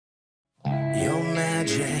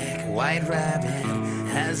magic white rabbit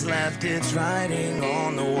has left its writing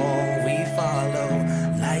on the wall. We follow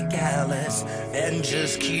like Alice and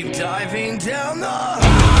just keep diving down the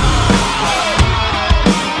hole.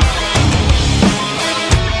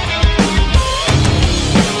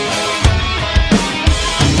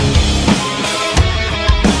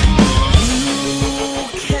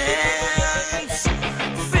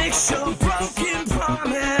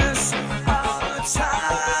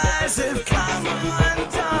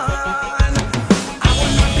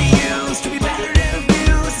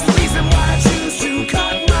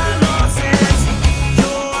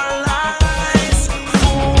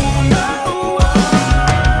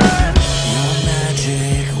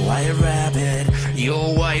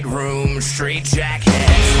 Your white room, straight jacket.